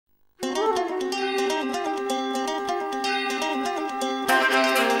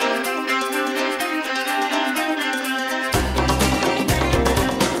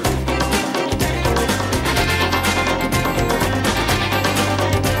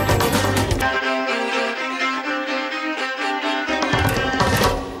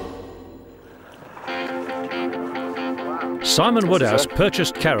Simon Woodhouse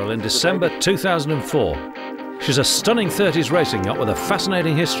purchased Keryl in December 2004. She's a stunning 30s racing yacht with a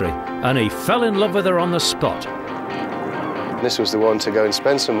fascinating history, and he fell in love with her on the spot. This was the one to go and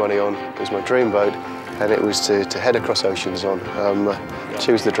spend some money on. It was my dream boat, and it was to head across oceans on.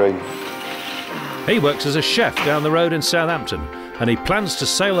 Choose the dream. He works as a chef down the road in Southampton, and he plans to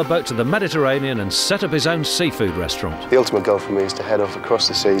sail a boat to the Mediterranean and set up his own seafood restaurant. The ultimate goal for me is to head off across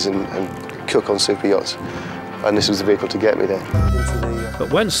the seas and cook on super yachts. And this was the vehicle to get me there.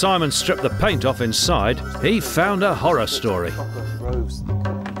 But when Simon stripped the paint off inside, he found a horror story.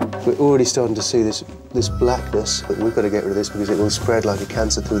 We're already starting to see this blackness, but we've got to get rid of this because it will spread like a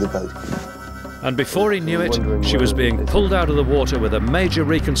cancer through the boat. And before he knew it, she was being pulled out of the water with a major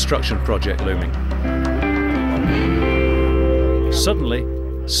reconstruction project looming. Suddenly,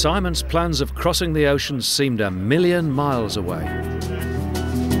 Simon's plans of crossing the oceans seemed a million miles away.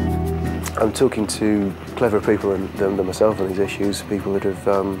 I'm talking to clever people than myself on these issues, people that have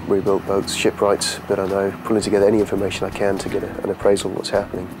rebuilt boats, shipwrights that I know, pulling together any information I can to get an appraisal of what's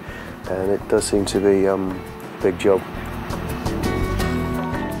happening. And it does seem to be a big job.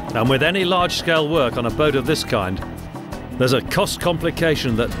 And with any large-scale work on a boat of this kind, there's a cost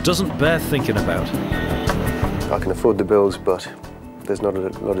complication that doesn't bear thinking about. I can afford the bills, but there's not a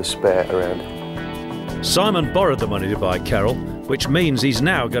lot of spare around. Simon borrowed the money to buy Keryl, which means he's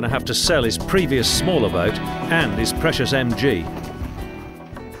now going to have to sell his previous smaller boat and his precious MG.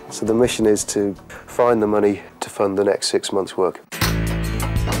 So the mission is to find the money to fund the next 6 months' work.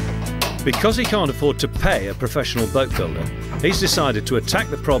 Because he can't afford to pay a professional boat builder, he's decided to attack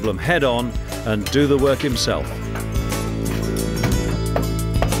the problem head-on and do the work himself.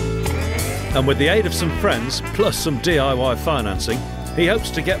 And with the aid of some friends, plus some DIY financing, he hopes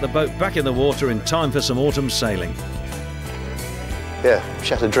to get the boat back in the water in time for some autumn sailing. Yeah,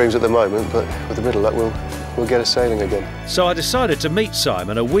 shattered dreams at the moment, but with a bit of luck we'll get us sailing again. So I decided to meet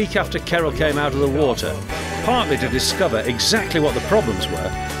Simon a week after Keryl came out of the water, partly to discover exactly what the problems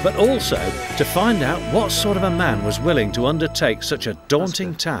were, but also to find out what sort of a man was willing to undertake such a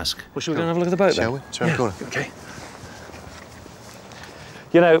daunting task. Well, shall we go and have a look at the boat then? Shall we? It's around the corner. OK.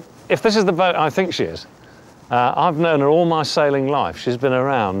 You know, if this is the boat I think she is, I've known her all my sailing life. She's been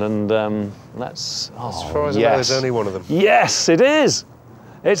around, and let's... As far as I know, there's only one of them. Yes, it is!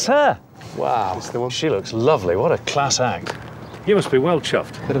 It's her! Wow, It's the one. She looks lovely. What a class act. You must be well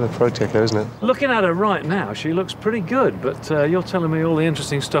chuffed. Bit of a project though, isn't it? Looking at her right now, she looks pretty good, but you're telling me all the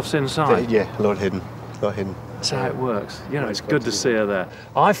interesting stuff's inside. Yeah, a lot hidden. A lot hidden. That's how it works. You know, it's good to see her there.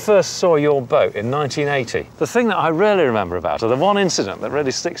 I first saw your boat in 1980. The thing that I really remember about her, the one incident that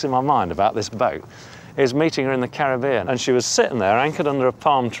really sticks in my mind about this boat, is meeting her in the Caribbean. And she was sitting there anchored under a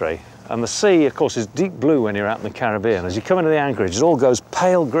palm tree. And the sea, of course, is deep blue when you're out in the Caribbean. As you come into the anchorage, it all goes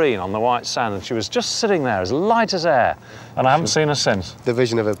pale green on the white sand. And she was just sitting there as light as air. And I haven't seen her since. The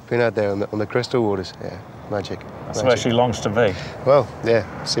vision of her being out there on the crystal waters. Yeah, magic. That's magic. where she longs to be. Well,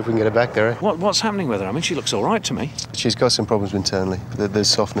 yeah, see if we can get her back there. Eh? What's happening with her? I mean, she looks all right to me. She's got some problems internally. There's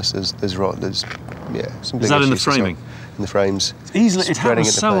softness, there's rot, there's, yeah, some big Is that in the issues to framing? solve. In the frames. Easily, it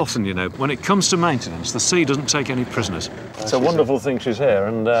happens so plates. often, you know. When it comes to maintenance, the sea doesn't take any prisoners. It's a wonderful thing she's here,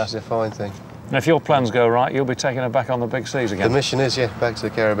 and She's a fine thing. if your plans go right, you'll be taking her back on the big seas again. The mission is, yeah, back to the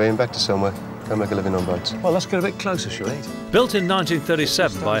Caribbean, back to somewhere. Go make a living on boats. Well, let's get a bit closer, shall we? Built in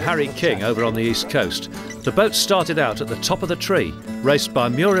 1937 by Harry King over on the East Coast, the boat started out at the top of the tree, raced by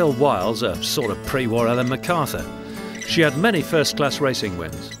Muriel Wiles, a sort of pre-war Ellen MacArthur. She had many first-class racing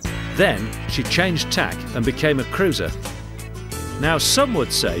wins. Then she changed tack and became a cruiser. Now, some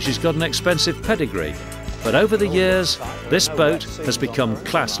would say she's got an expensive pedigree, but over the years, this boat has become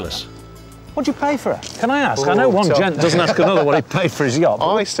classless. What'd you pay for her? Can I ask? I know one gent doesn't ask another what he paid for his yacht.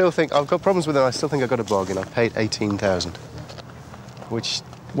 I still think, I've got problems with it, I still think I got a bargain. I paid 18,000, which...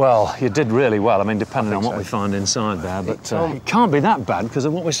 Well, you did really well. I mean, depending on what so. we find inside there, but it can't be that bad because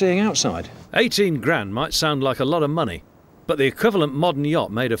of what we're seeing outside. 18 grand might sound like a lot of money, but the equivalent modern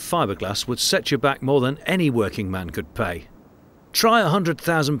yacht made of fiberglass would set you back more than any working man could pay. Try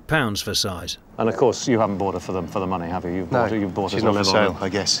 £100,000 for size. And of course, you haven't bought her for the money, have you? You've No, bought her, you've bought her she's to not for live on sale, I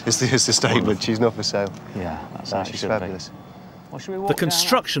guess. It's the statement, she's not for sale. Yeah, that's No, how it she's should fabulous. be. Well, should we walk The down?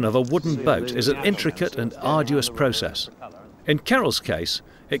 construction of a wooden boat is an intricate and arduous process. In Keryl's case,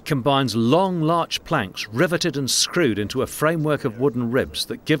 it combines long larch planks riveted and screwed into a framework of wooden ribs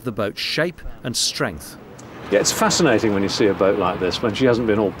that give the boat shape and strength. Yeah, it's fascinating when you see a boat like this, when she hasn't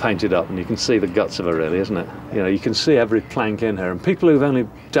been all painted up and you can see the guts of her really, isn't it? You know, you can see every plank in her. And people who've only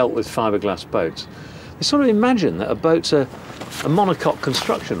dealt with fiberglass boats, they sort of imagine that a boat's a monocoque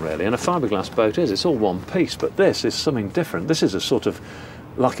construction really, and a fiberglass boat is. It's all one piece, but this is something different. This is a sort of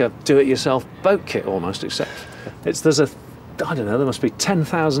like a do-it-yourself boat kit almost, except there's a I don't know, there must be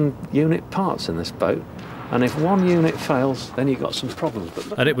 10,000 unit parts in this boat. And if one unit fails, then you've got some problems.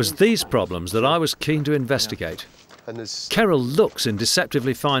 And it was these problems that I was keen to investigate. Keryl looks in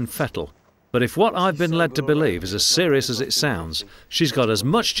deceptively fine fettle, but if what I've been led to believe is as serious as it sounds, she's got as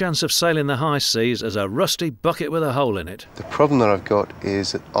much chance of sailing the high seas as a rusty bucket with a hole in it. The problem that I've got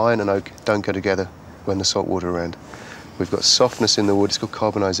is that iron and oak don't go together when there's salt water around. We've got softness in the wood, it's called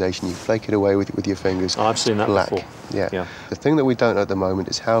carbonisation. You flake it away with your fingers. I've seen that black. before. Yeah. The thing that we don't know at the moment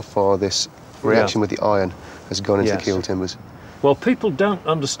is how far this reaction with the iron has gone into the keel timbers. Well, people don't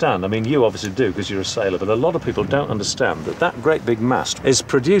understand, I mean, you obviously do because you're a sailor, but a lot of people don't understand that that great big mast is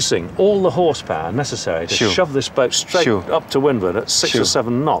producing all the horsepower necessary to shove this boat straight up to windward at 6 or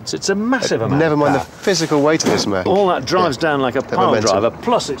 7 knots. It's a massive amount Never of mind power. the physical weight of this mast. All that drives down like a pile driver,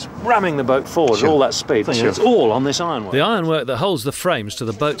 plus it's ramming the boat forward at all that speed. It's all on this ironwork. The ironwork that holds the frames to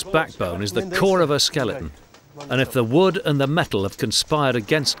the boat's backbone is the core of her skeleton. And if the wood and the metal have conspired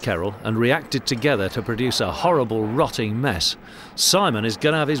against Keryl and reacted together to produce a horrible, rotting mess, Simon is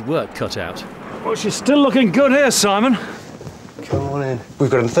going to have his work cut out. Well, she's still looking good here, Simon. Come on in.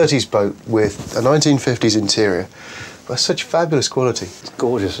 We've got a 30s boat with a 1950s interior, but such fabulous quality. It's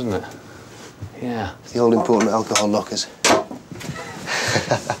gorgeous, isn't it? Yeah. The old important alcohol lockers.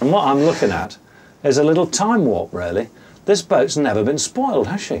 And what I'm looking at is a little time warp, really. This boat's never been spoiled,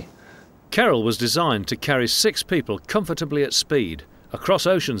 has she? Keryl was designed to carry 6 people comfortably at speed, across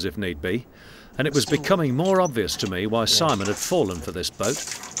oceans if need be, and it was becoming more obvious to me why Simon had fallen for this boat.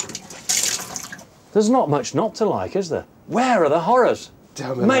 There's not much not to like, is there? Where are the horrors?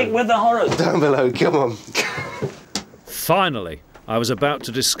 Down below. Mate with the horrors! Down below, come on. Finally, I was about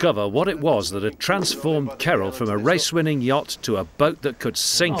to discover what it was that had transformed Keryl from a race-winning yacht to a boat that could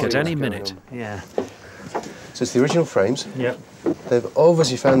sink at any minute. Yeah. So it's the original frames. Yep. They've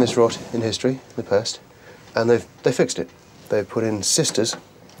obviously found this rot in history, in the past, and they fixed it. They've put in sisters,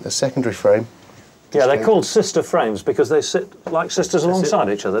 a secondary frame. Yeah, they're called sister frames because they sit like sisters alongside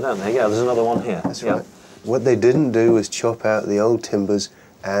each other, don't they? Yeah, there's another one here. That's right. What they didn't do was chop out the old timbers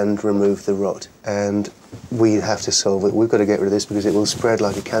and remove the rot. And we have to solve it. We've got to get rid of this because it will spread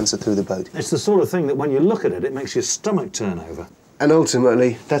like a cancer through the boat. It's the sort of thing that when you look at it, it makes your stomach turn over. And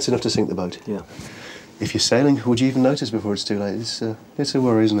ultimately, that's enough to sink the boat. Yeah. If you're sailing, would you even notice before it's too late? It's a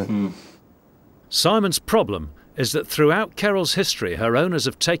worry, isn't it? Mm. Simon's problem is that throughout Keryl's history, her owners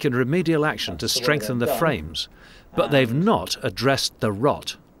have taken remedial action to strengthen the frames, but they've not addressed the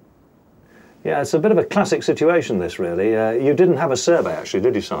rot. Yeah, it's a bit of a classic situation, this, really. You didn't have a survey, actually,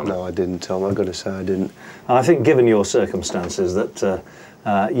 did you, Simon? No, I didn't, Tom. I've got to say I didn't. I think, given your circumstances, that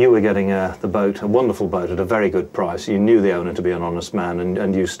you were getting the boat, a wonderful boat, at a very good price. You knew the owner to be an honest man,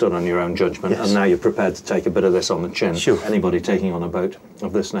 and you stood on your own judgment, and now you're prepared to take a bit of this on the chin. Sure. Anybody taking on a boat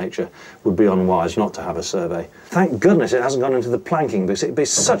of this nature would be unwise not to have a survey. Thank goodness it hasn't gone into the planking, because it'd be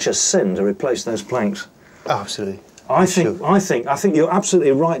such a sin to replace those planks. Oh, absolutely. I think you're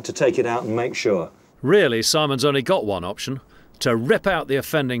absolutely right to take it out and make sure. Really, Simon's only got one option: to rip out the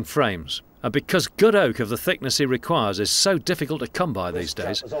offending frames. And because good oak of the thickness he requires is so difficult to come by these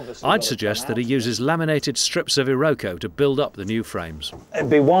days, I'd suggest that he uses laminated strips of Iroko to build up the new frames. It'd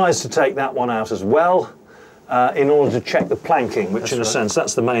be wise to take that one out as well, in order to check the planking, which in a sense,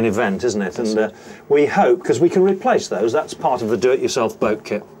 that's the main event, isn't it? And we hope, because we can replace those, that's part of the do-it-yourself boat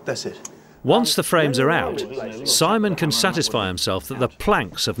kit. That's it. Once the frames are out, Simon can satisfy himself that the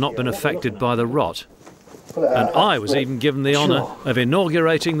planks have not been affected by the rot. And I was even given the honour of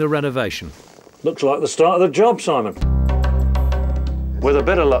inaugurating the renovation. Looks like the start of the job, Simon. With a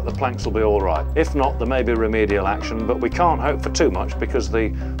bit of luck, the planks will be all right. If not, there may be remedial action, but we can't hope for too much because the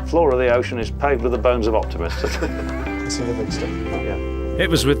floor of the ocean is paved with the bones of optimists. That's the big stuff. Yeah. It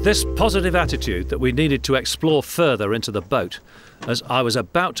was with this positive attitude that we needed to explore further into the boat, as I was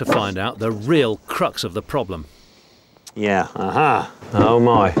about to find out the real crux of the problem. Yeah, oh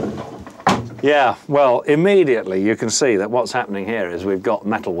my. Yeah, well, immediately you can see that what's happening here is we've got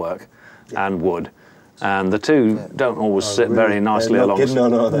metalwork and wood, and the two don't always sit very nicely along. They're not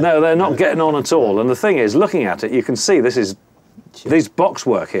getting on, are they? No, they're not getting on at all. And the thing is, looking at it, you can see this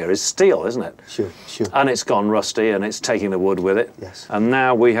boxwork here is steel, isn't it? Sure. And it's gone rusty, and it's taking the wood with it. Yes. And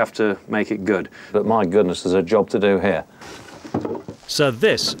now we have to make it good. But my goodness, there's a job to do here. So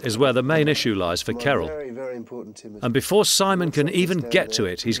this is where the main issue lies for Keryl. Very important timber. And before Simon can even get to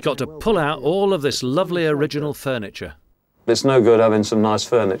it, he's got to pull out all of this lovely original furniture. It's no good having some nice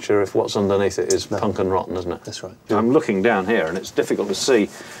furniture if what's underneath it is punk and rotten, isn't it? That's right. I'm looking down here, and it's difficult to see,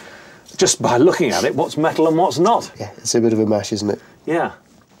 just by looking at it, what's metal and what's not. Yeah, it's a bit of a mash, isn't it? Yeah.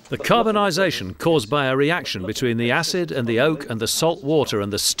 The carbonisation caused by a reaction between the acid and the oak and the salt water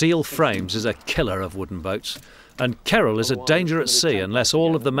and the steel frames is a killer of wooden boats. and Keryl is a danger at sea unless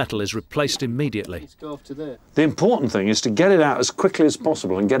all of the metal is replaced immediately. The important thing is to get it out as quickly as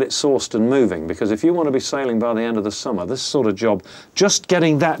possible and get it sourced and moving, because if you want to be sailing by the end of the summer, this sort of job, just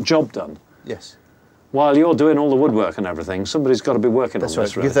getting that job done, Yes. while you're doing all the woodwork and everything, somebody's got to be working on That's right.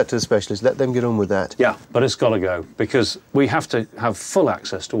 this. Really. Give that to the specialist. Let them get on with that. Yeah, but it's got to go, because we have to have full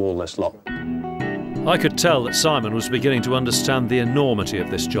access to all this lot. I could tell that Simon was beginning to understand the enormity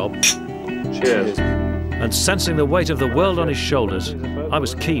of this job. Cheers. And sensing the weight of the world on his shoulders, I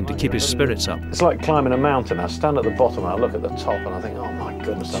was keen to keep his spirits up. It's like climbing a mountain. I stand at the bottom and I look at the top and I think, oh my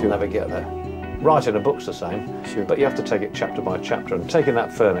goodness, I'll never get there. Writing a book's the same, but you have to take it chapter by chapter, and taking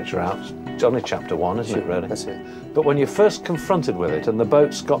that furniture out, it's only chapter 1, isn't it, really? That's it. But when you're first confronted with it and the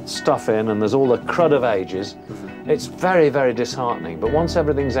boat's got stuff in and there's all the crud of ages, it's very, very disheartening. But once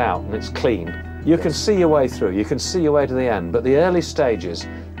everything's out and it's clean, you can see your way through, you can see your way to the end. But the early stages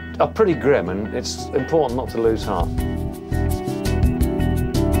are pretty grim, and it's important not to lose heart.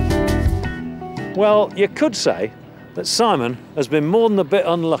 Well, you could say that Simon has been more than a bit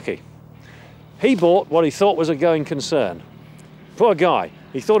unlucky. He bought what he thought was a going concern. Poor guy,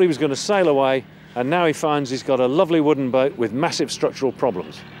 he thought he was going to sail away, and now he finds he's got a lovely wooden boat with massive structural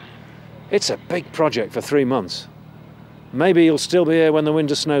problems. It's a big project for 3 months. Maybe he'll still be here when the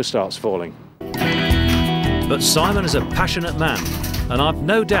winter snow starts falling. But Simon is a passionate man, and I've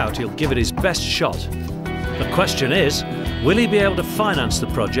no doubt he'll give it his best shot. The question is, will he be able to finance the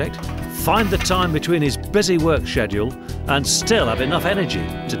project, find the time between his busy work schedule, and still have enough energy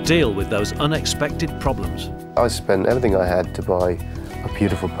to deal with those unexpected problems? I spent everything I had to buy a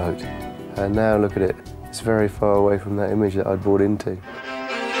beautiful boat, and now look at it. It's very far away from that image that I'd bought into.